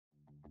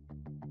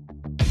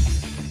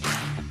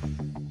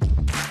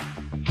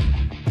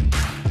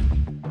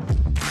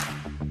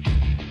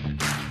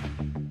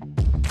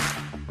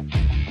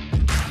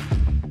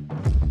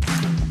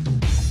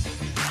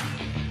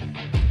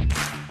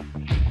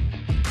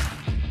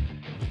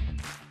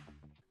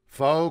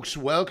Folks,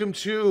 welcome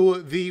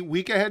to the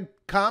Week Ahead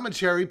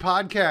Commentary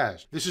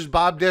Podcast. This is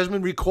Bob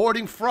Desmond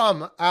recording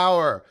from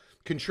our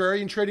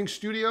Contrarian Trading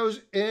Studios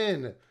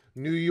in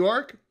New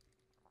York.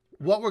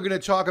 What we're going to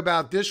talk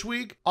about this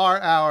week are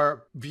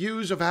our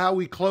views of how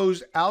we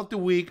closed out the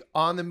week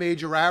on the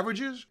major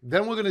averages.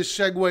 Then we're going to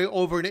segue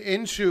over and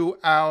into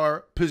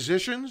our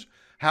positions,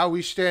 how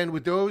we stand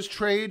with those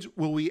trades.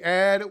 Will we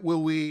add?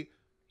 Will we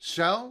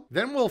sell?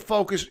 Then we'll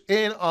focus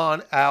in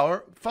on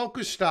our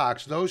focus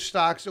stocks, those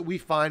stocks that we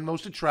find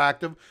most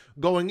attractive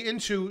going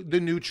into the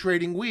new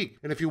trading week.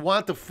 And if you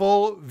want the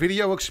full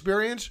video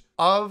experience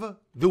of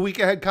the Week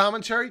Ahead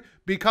Commentary,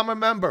 become a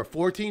member.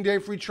 14-day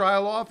free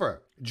trial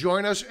offer.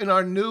 Join us in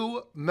our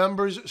new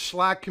members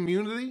Slack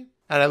community,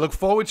 and I look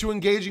forward to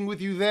engaging with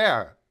you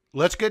there.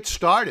 Let's get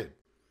started.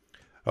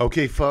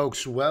 Okay,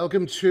 folks,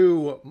 welcome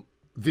to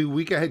the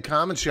Week Ahead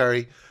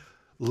Commentary.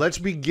 Let's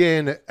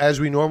begin, as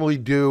we normally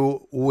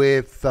do,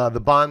 with the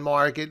bond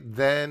market.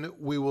 Then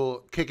we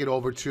will kick it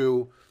over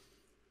to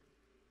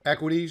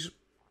equities,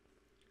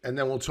 and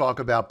then we'll talk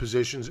about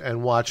positions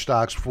and watch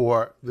stocks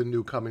for the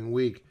new coming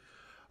week.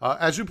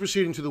 As we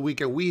proceed into the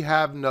weekend, we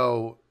have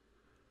no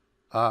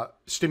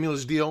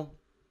stimulus deal.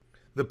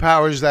 The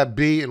powers that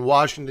be in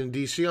Washington,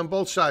 D.C., on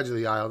both sides of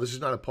the aisle, this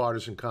is not a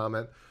partisan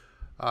comment,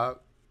 are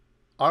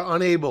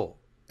unable,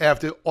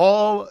 after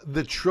all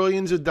the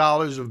trillions of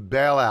dollars of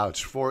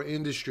bailouts for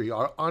industry,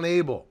 are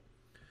unable,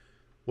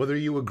 whether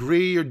you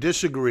agree or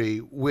disagree,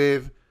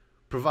 with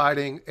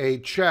providing a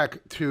check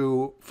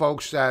to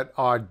folks that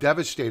are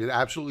devastated,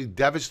 absolutely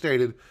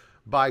devastated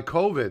by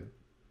COVID.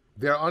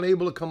 They're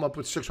unable to come up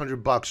with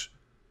 $600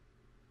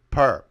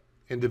 per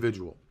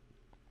individual.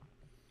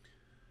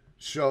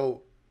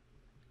 So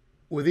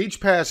with each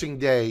passing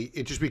day,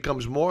 it just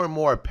becomes more and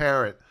more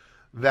apparent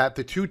that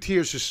the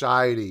two-tier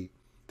society,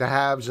 the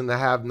haves and the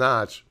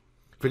have-nots,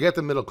 forget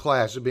the middle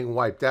class, are being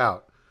wiped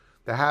out.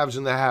 The haves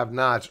and the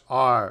have-nots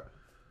are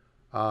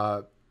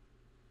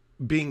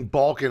being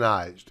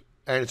balkanized,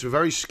 and it's a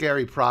very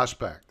scary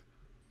prospect.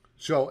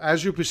 So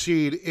as you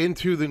proceed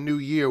into the new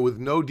year with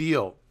no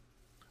deal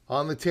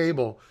on the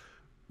table,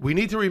 we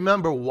need to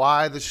remember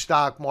why the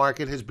stock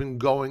market has been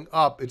going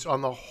up. It's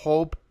on the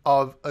hope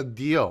of a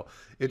deal.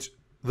 It's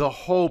the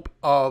hope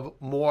of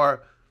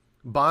more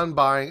bond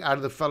buying out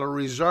of the Federal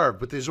Reserve.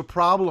 But there's a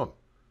problem.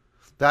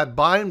 That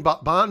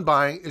bond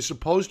buying is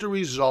supposed to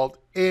result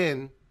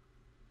in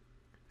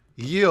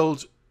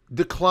yields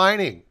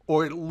declining,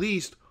 or at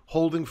least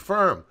holding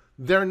firm.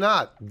 They're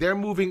not. They're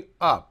moving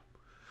up.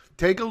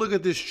 Take a look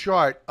at this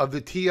chart of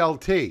the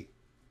TLT,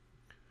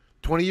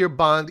 20-year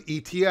bond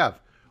ETF.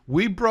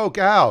 We broke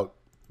out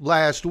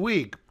last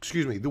week,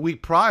 the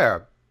week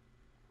prior,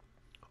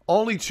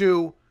 only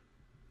to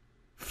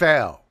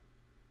fail,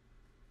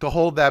 to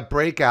hold that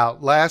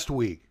breakout last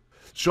week.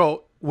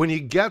 So when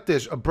you get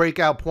this, a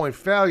breakout point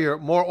failure,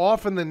 more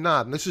often than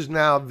not, and this is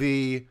now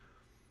the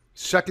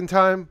second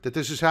time that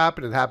this has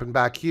happened. It happened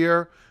back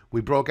here.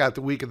 We broke out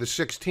the week of the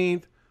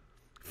 16th,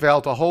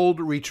 failed to hold,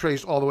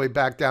 retraced all the way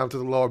back down to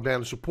the lower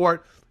band of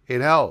support.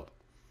 It held.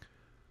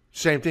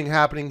 Same thing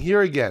happening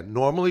here again.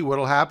 Normally what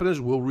will happen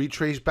is we'll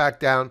retrace back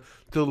down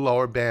to the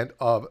lower band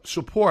of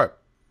support.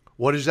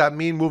 What does that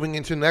mean moving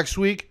into next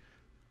week?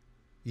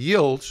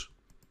 Yields,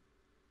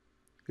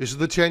 this is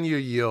the 10-year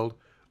yield,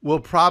 will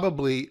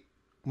probably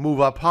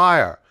move up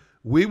higher.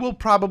 We will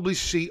probably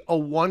see a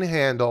one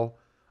handle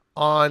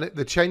on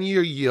the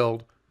 10-year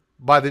yield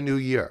by the new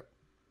year.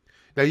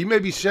 Now, you may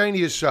be saying to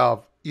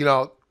yourself,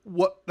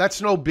 what?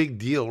 That's no big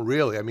deal,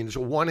 really. I mean, it's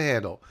a one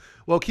handle.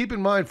 Well, keep in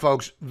mind,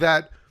 folks,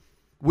 that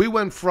we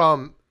went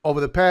from,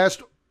 over the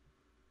past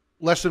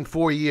less than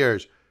 4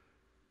 years,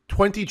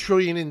 20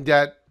 trillion in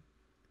debt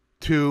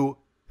to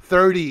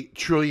 30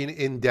 trillion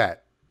in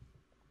debt.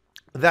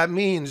 That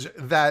means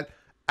that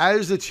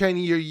as the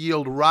 10-year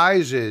yield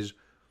rises,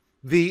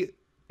 the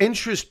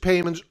interest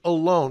payments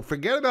alone,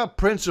 forget about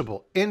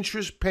principal,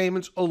 interest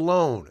payments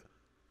alone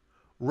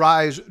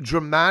rise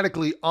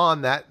dramatically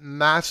on that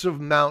massive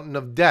mountain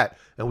of debt,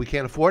 and we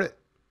can't afford it.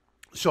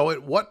 So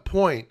at what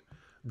point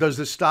does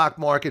the stock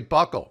market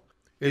buckle?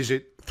 Is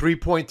it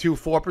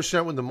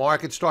 3.24% when the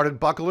market started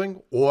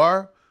buckling,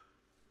 or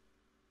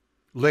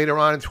later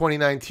on in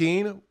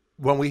 2019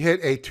 when we hit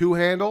a two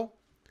handle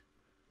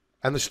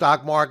and the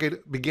stock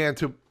market began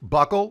to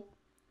buckle?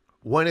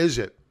 When is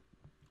it?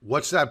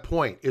 What's that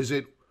point? Is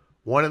it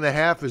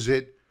 1.5? Is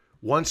it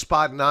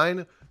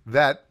 1.9?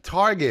 That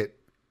target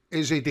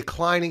is a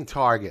declining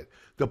target.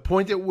 The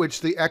point at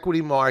which the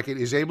equity market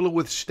is able to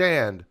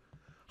withstand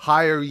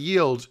higher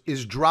yields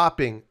is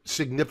dropping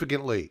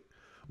significantly.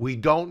 We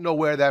don't know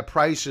where that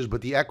price is,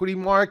 but the equity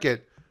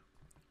market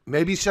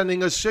may be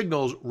sending us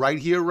signals right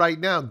here, right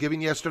now,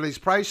 given yesterday's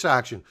price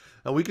action.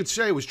 And we could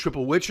say it was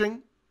triple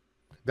witching.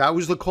 That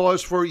was the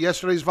cause for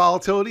yesterday's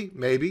volatility,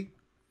 maybe.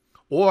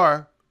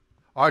 Or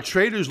are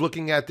traders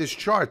looking at this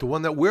chart, the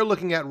one that we're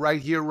looking at right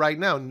here, right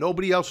now,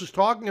 nobody else is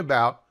talking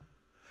about,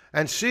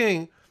 and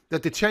seeing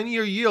that the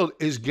 10-year yield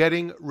is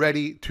getting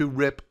ready to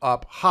rip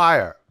up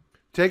higher.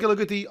 Take a look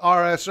at the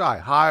RSI,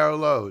 higher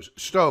lows,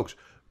 Stokes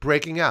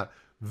breaking out.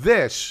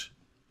 This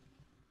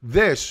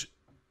This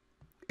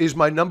is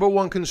my number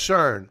one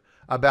concern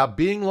about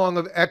being long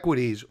of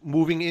equities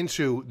moving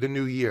into the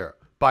new year,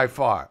 by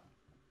far.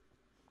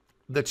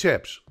 The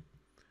tips.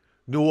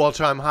 New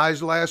all-time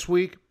highs last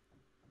week.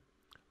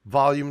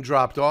 Volume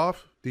dropped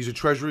off. These are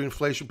Treasury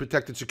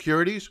inflation-protected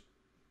securities.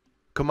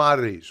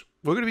 Commodities.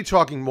 We're going to be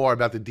talking more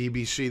about the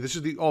DBC. This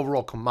is the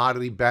overall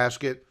commodity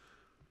basket.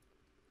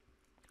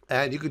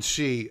 And you can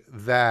see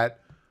that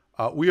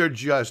we are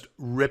just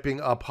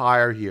ripping up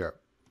higher here.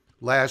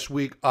 Last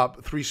week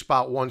up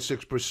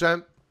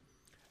 3.16%.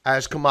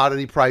 As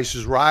commodity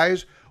prices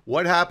rise,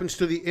 what happens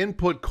to the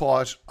input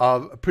costs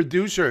of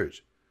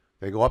producers?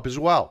 They go up as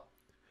well.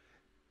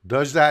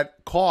 Does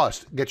that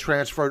cost get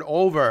transferred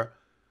over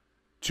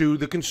to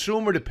the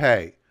consumer to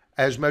pay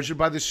as measured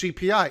by the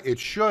CPI? It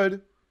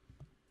should.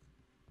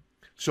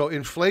 So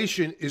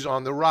inflation is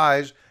on the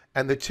rise,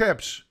 and the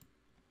tips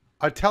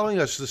are telling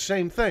us the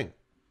same thing.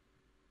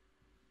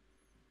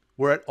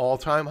 We're at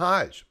all-time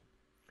highs.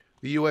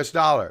 The U.S.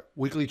 dollar,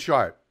 weekly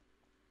chart.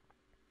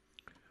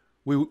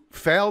 We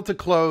failed to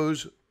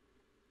close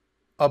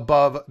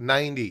above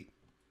 90.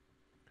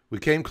 We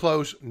came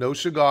close, no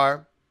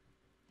cigar.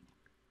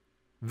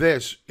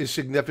 This is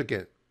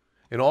significant.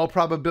 In all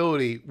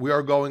probability, we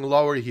are going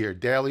lower here.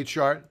 Daily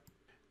chart.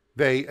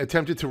 They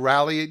attempted to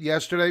rally it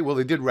yesterday. Well,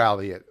 they did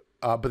rally it,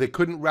 but they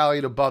couldn't rally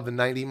it above the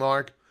 90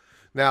 mark.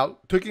 Now,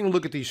 taking a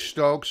look at these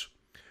Stokes,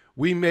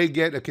 we may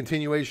get a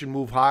continuation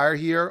move higher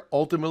here.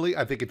 Ultimately,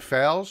 I think it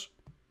fails,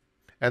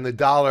 and the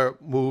dollar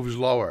moves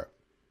lower.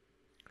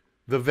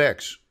 The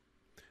VIX,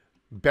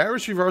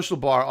 bearish reversal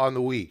bar on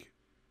the week.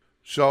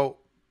 So,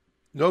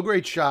 no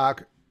great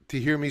shock to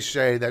hear me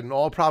say that in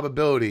all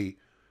probability,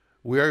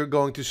 we are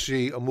going to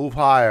see a move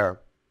higher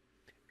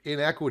in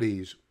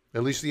equities,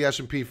 at least the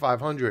S&P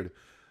 500,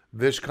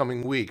 this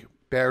coming week.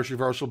 Bearish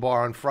reversal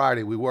bar on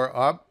Friday. We were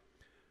up,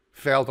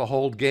 failed to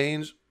hold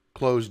gains,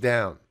 closed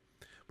down.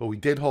 But we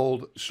did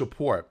hold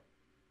support.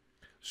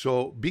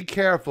 So be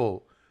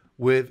careful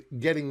with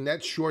getting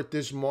net short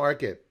this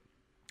market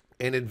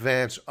in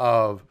advance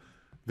of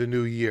the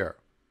new year.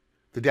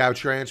 The Dow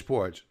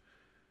Transports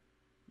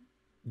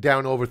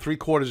down over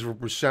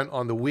 0.75%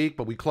 on the week,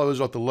 but we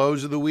closed off the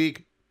lows of the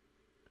week.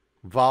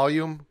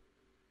 Volume,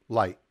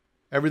 light.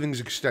 Everything's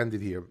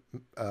extended here.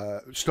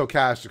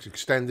 Stochastics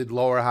extended,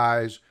 lower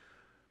highs.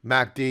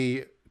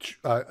 MACD,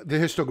 the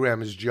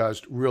histogram is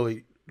just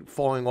really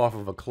falling off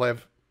of a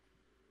cliff.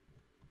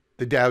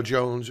 The Dow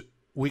Jones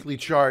weekly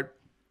chart,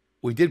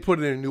 we did put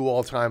in a new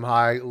all-time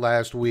high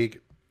last week.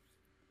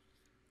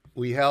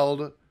 We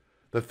held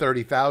the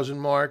 30,000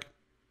 mark.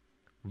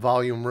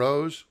 Volume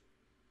rose.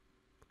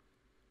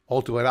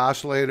 Ultimate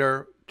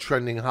oscillator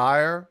trending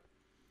higher.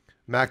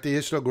 MACD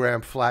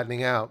histogram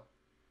flattening out.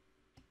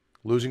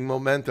 Losing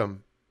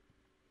momentum.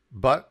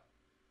 But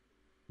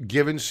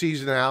given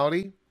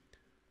seasonality,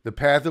 the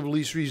path of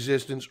least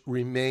resistance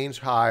remains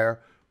higher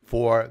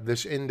for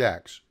this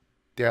index.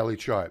 Daily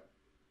chart.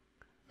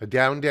 A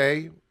down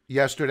day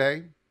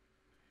yesterday.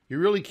 You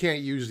really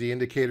can't use the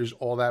indicators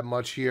all that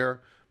much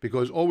here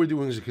because all we're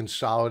doing is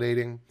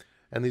consolidating,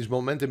 and these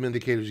momentum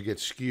indicators get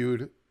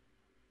skewed.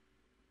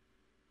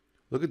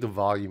 Look at the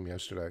volume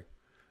yesterday.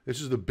 This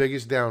is the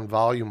biggest down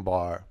volume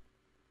bar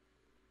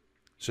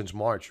since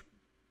March.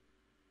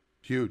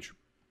 Huge.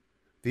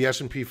 The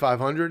S&P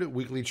 500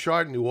 weekly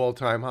chart, new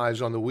all-time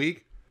highs on the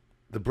week.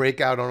 The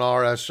breakout on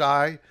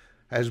RSI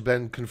has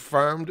been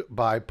confirmed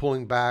by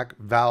pulling back,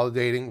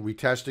 validating,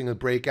 retesting the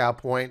breakout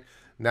point,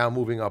 now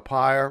moving up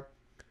higher.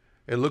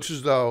 It looks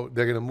as though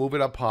they're going to move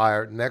it up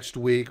higher next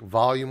week.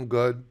 Volume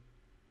good.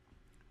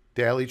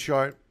 Daily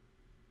chart.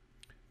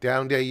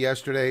 Down day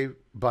yesterday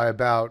by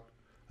about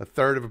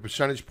 1/3 of a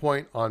percentage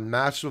point on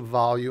massive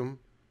volume.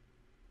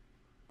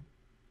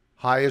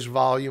 Highest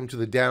volume to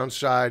the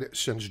downside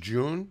since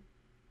June.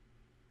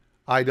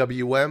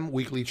 IWM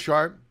weekly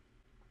chart.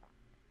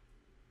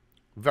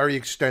 Very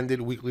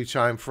extended weekly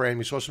time frame.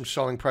 You saw some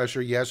selling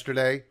pressure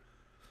yesterday.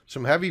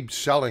 Some heavy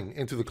selling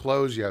into the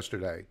close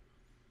yesterday.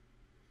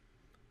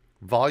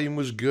 Volume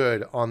was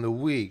good on the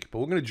week, but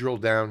we're going to drill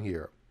down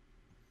here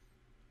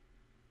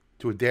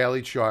to a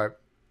daily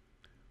chart.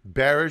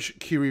 Bearish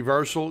key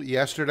reversal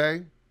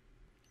yesterday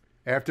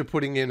after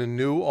putting in a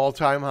new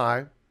all-time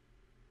high.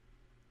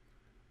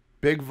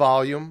 Big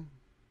volume.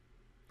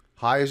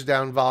 Highest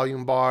down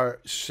volume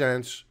bar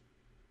since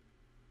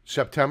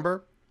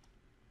September.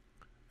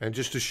 And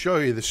just to show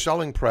you the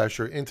selling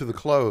pressure into the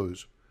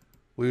close,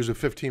 we'll use a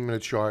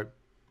 15-minute chart.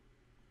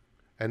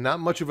 And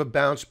not much of a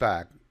bounce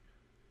back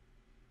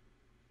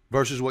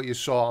versus what you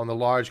saw on the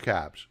large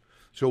caps.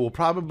 So we'll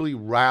probably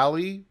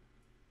rally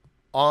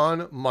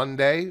on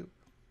Monday,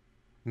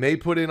 may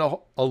put in a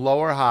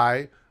lower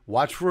high,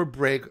 watch for a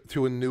break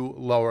to a new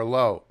lower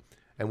low.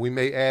 And we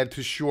may add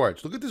to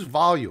shorts. Look at this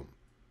volume.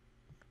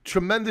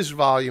 Tremendous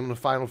volume in the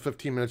final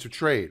 15 minutes of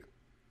trade.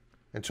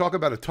 And talk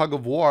about a tug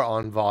of war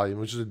on volume,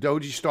 which is a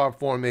doji star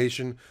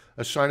formation,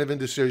 a sign of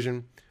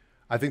indecision.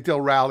 I think they'll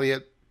rally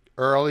it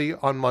early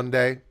on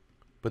Monday.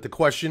 But the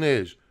question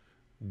is,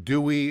 do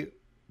we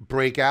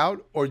break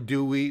out, or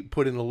do we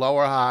put in a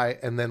lower high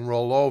and then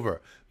roll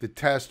over? The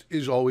test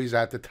is always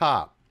at the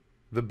top.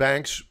 The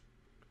banks,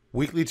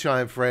 weekly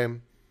time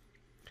frame,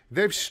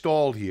 they've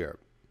stalled here.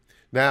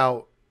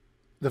 Now,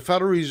 the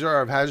Federal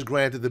Reserve has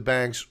granted the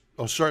banks,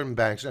 or certain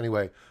banks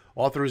anyway,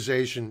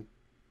 authorization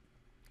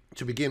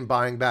to begin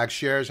buying back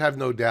shares. Have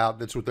no doubt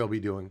that's what they'll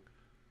be doing.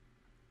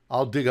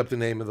 I'll dig up the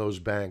name of those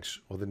banks,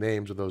 or the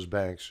names of those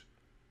banks.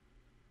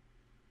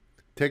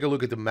 Take a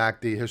look at the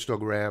MACD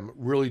histogram,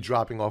 really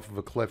dropping off of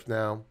a cliff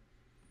now.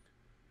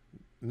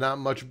 Not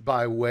much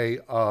by way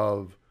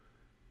of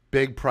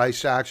big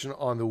price action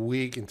on the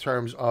week in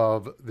terms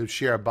of the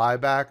share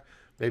buyback.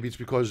 Maybe it's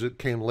because it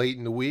came late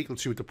in the week.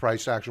 Let's see what the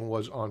price action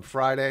was on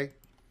Friday.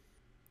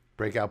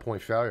 Breakout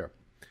point failure.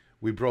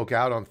 We broke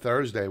out on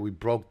Thursday. We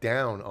broke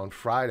down on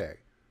Friday.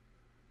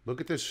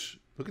 Look at this.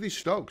 Look at these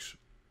Stokes.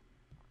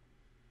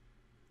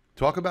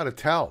 Talk about a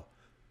tell.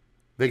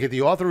 They get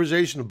the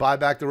authorization to buy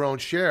back their own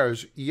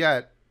shares,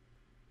 yet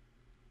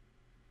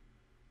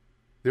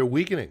they're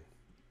weakening.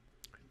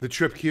 The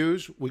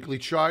TrendSpider weekly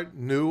chart,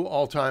 new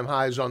all-time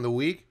highs on the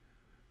week.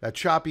 That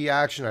choppy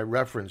action I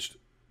referenced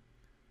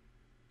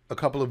a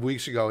couple of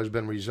weeks ago has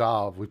been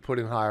resolved. We've put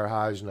in higher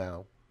highs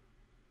now.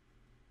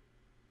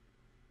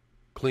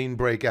 Clean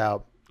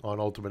breakout on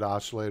Ultimate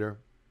Oscillator.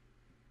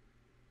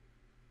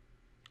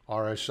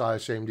 RSI,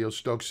 same deal.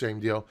 Stokes,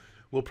 same deal.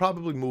 We'll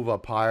probably move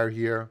up higher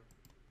here.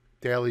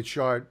 Daily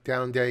chart,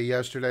 down day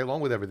yesterday,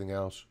 along with everything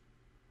else.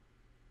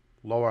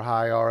 Lower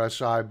high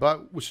RSI,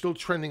 but we're still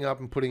trending up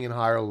and putting in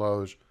higher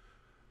lows.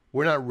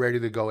 We're not ready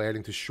to go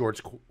adding to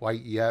shorts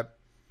quite yet.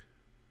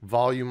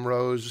 Volume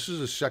rose. This is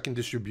a second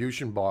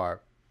distribution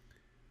bar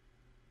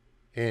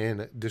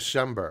in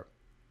December.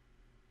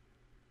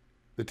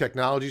 The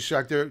technology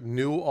sector,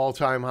 new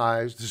all-time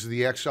highs. This is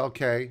the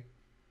XLK.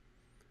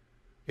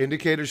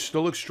 Indicators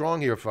still look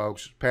strong here,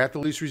 folks. Path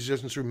of least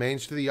resistance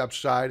remains to the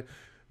upside.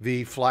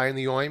 The fly in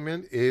the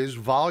ointment is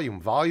volume.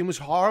 Volume was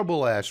horrible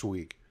last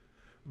week.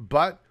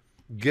 But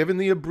given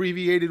the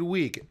abbreviated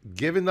week,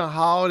 given the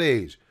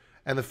holidays,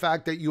 and the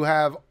fact that you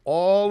have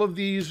all of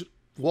these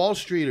Wall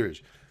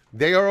Streeters,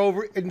 they are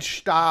over in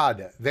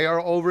Stad. They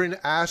are over in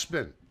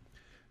Aspen.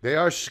 They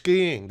are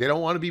skiing. They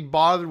don't want to be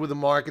bothered with the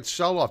market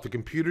sell-off. The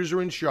computers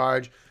are in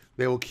charge.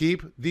 They will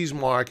keep these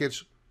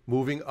markets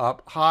moving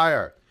up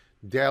higher.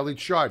 Daily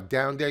chart,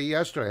 down day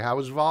yesterday. How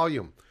was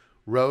volume?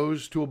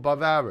 Rose to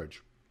above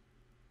average.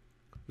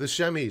 The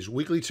semis,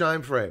 weekly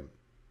time frame,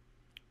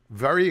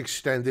 very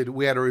extended.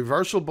 We had a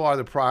reversal bar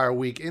the prior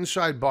week,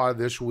 inside bar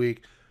this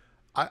week.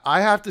 I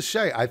have to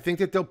say, I think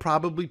that they'll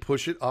probably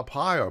push it up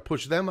higher,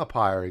 push them up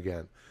higher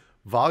again.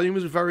 Volume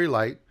is very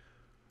light.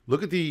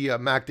 Look at the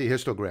MACD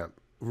histogram,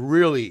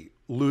 really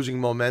losing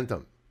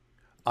momentum.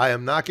 I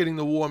am not getting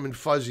the warm and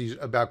fuzzies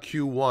about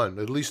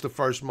Q1, at least the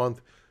first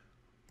month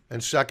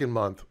and second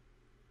month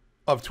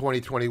of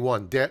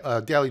 2021.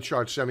 Daily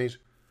chart semis.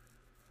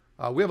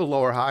 We have a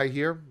lower high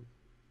here.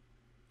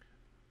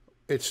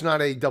 It's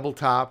not a double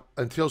top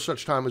until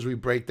such time as we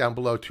break down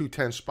below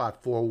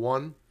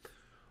 210.41.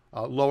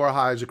 Lower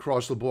highs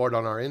across the board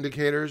on our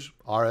indicators.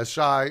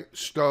 RSI,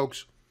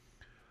 Stokes,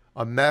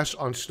 a mess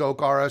on Stoke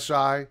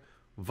RSI.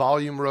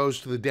 Volume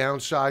rose to the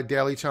downside,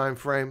 daily time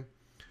frame.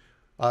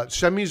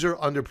 Semis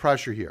are under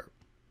pressure here.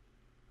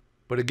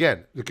 But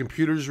again, the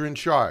computers are in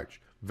charge.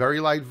 Very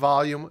light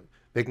volume.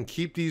 They can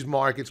keep these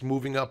markets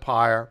moving up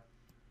higher.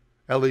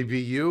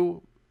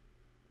 LABU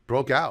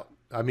broke out.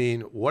 I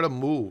mean, what a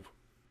move.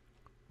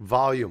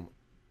 Volume,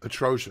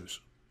 atrocious.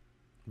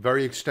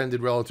 Very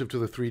extended relative to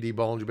the 3D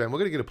Bollinger Band. We're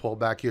going to get a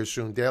pullback here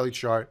soon. Daily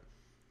chart.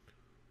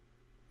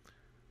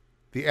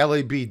 The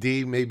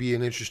LABD may be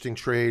an interesting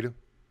trade.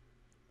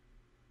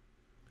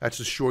 That's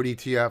the short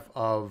ETF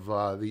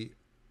of the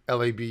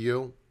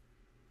LABU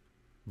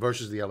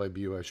versus the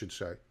LABU, I should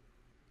say.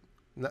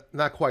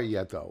 Not quite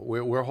yet, though.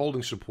 We're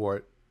holding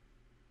support.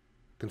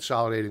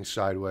 Consolidating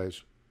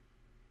sideways.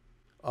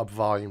 Up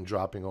volume,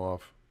 dropping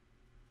off.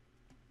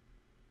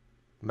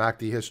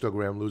 MACD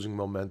histogram losing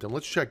momentum.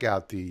 Let's check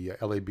out the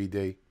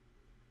LABD.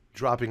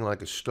 Dropping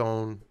like a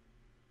stone.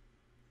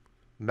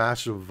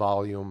 Massive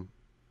volume.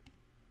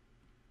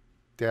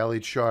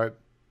 Daily chart.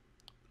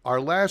 Our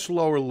last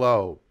lower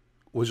low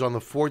was on the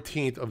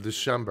 14th of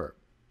December.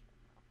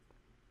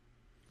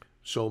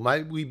 So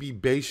might we be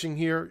basing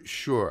here?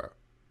 Sure.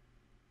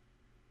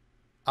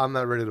 I'm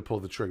not ready to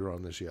pull the trigger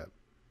on this yet.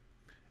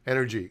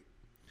 Energy.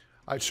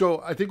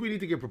 So I think we need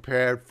to get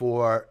prepared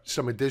for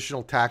some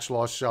additional tax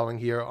loss selling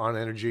here on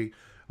energy.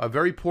 A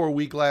very poor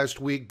week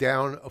last week,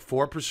 down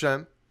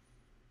 4%.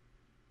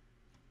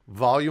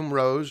 Volume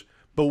rose.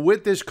 But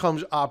with this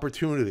comes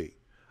opportunity.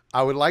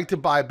 I would like to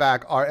buy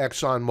back our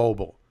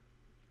ExxonMobil,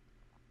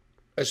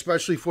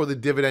 especially for the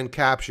dividend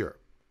capture.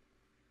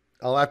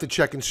 I'll have to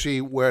check and see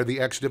where the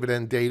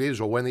ex-dividend date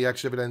is, or when the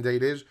ex-dividend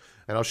date is,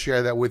 and I'll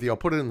share that with you. I'll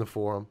put it in the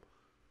forum.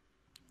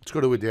 Let's go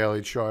to a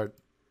daily chart.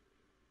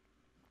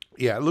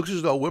 Yeah, it looks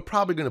as though we're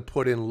probably going to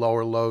put in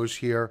lower lows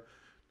here.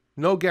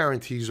 No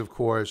guarantees, of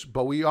course,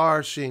 but we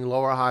are seeing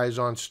lower highs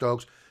on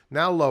Stokes.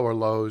 Now lower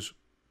lows.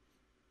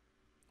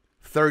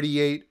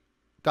 38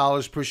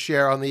 per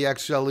share on the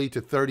XLE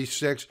to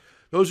 36.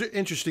 Those are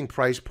interesting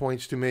price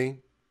points to me.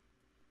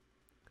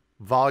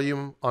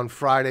 Volume on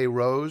Friday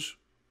rose.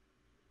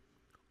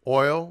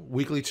 Oil,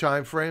 weekly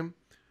time frame,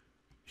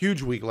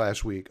 huge week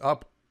last week,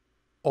 up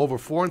over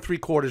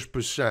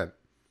 4.75%.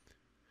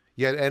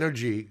 Yet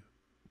energy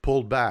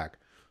pulled back.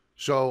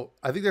 So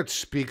I think that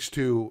speaks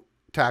to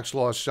tax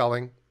loss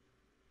selling.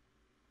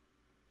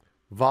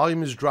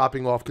 Volume is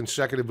dropping off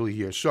consecutively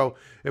here. So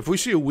if we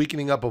see a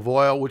weakening up of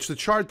oil, which the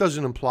chart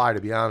doesn't imply, to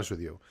be honest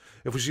with you,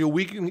 if we see a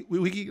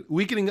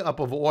weakening up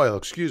of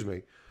oil,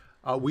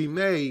 we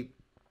may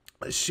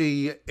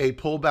see a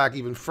pullback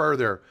even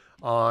further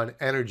on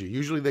energy.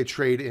 Usually they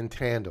trade in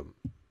tandem.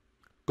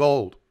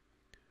 Gold,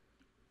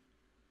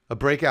 a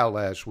breakout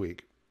last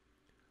week.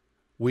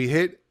 We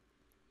hit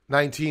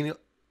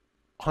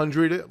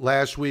 1900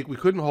 last week. We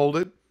couldn't hold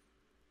it.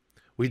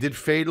 We did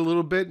fade a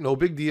little bit, no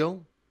big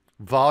deal.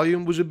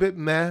 Volume was a bit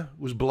meh,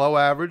 was below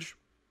average,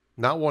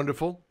 not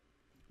wonderful.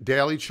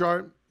 Daily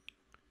chart,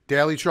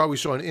 we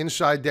saw an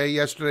inside day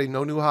yesterday,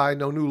 no new high,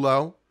 no new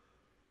low.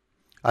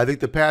 I think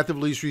the path of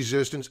least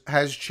resistance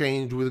has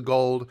changed with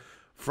gold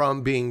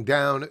from being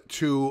down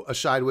to a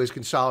sideways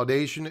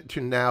consolidation to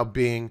now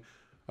being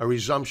a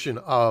resumption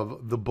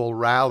of the bull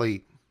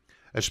rally,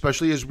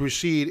 especially as we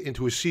proceed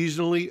into a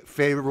seasonally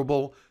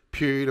favorable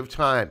period of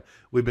time.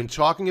 We've been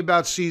talking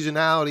about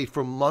seasonality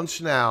for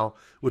months now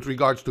with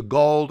regards to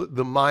gold,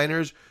 the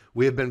miners.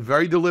 We have been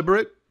very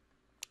deliberate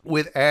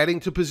with adding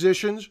to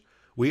positions.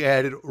 We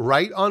added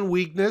right on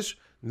weakness.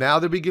 Now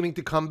they're beginning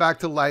to come back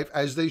to life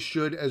as they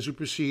should as we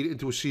proceed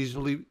into a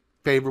seasonally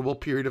favorable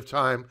period of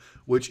time,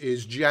 which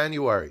is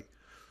January.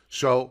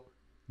 So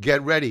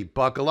get ready,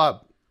 buckle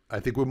up. I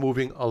think we're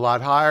moving a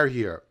lot higher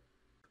here.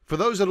 For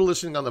those that are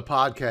listening on the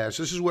podcast,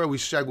 this is where we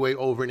segue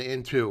over and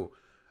into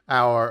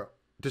our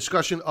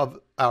discussion of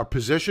our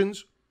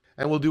positions,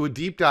 and we'll do a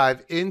deep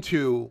dive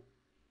into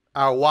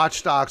our watch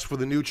stocks for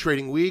the new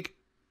trading week,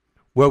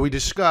 where we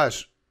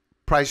discuss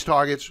price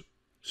targets,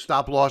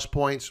 stop loss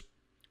points,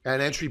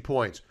 and entry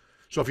points.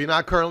 So if you're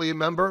not currently a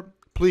member,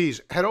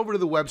 please head over to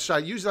the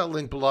website, use that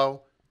link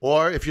below,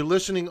 or if you're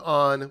listening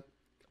on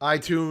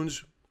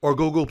iTunes or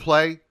Google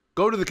Play,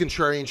 go to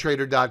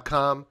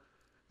thecontrariantrader.com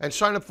and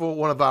sign up for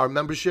one of our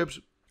memberships,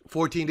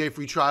 14-day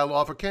free trial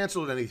offer,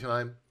 cancel at any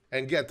time,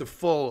 and get the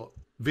full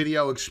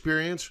video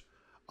experience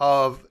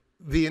of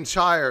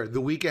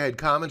the week ahead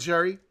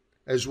commentary,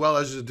 as well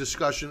as a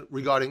discussion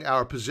regarding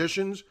our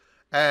positions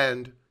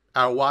and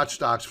our watch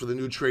stocks for the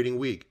new trading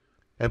week.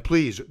 And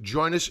please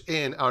join us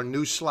in our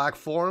new Slack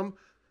forum.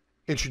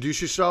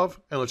 Introduce yourself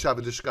and let's have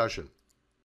a discussion.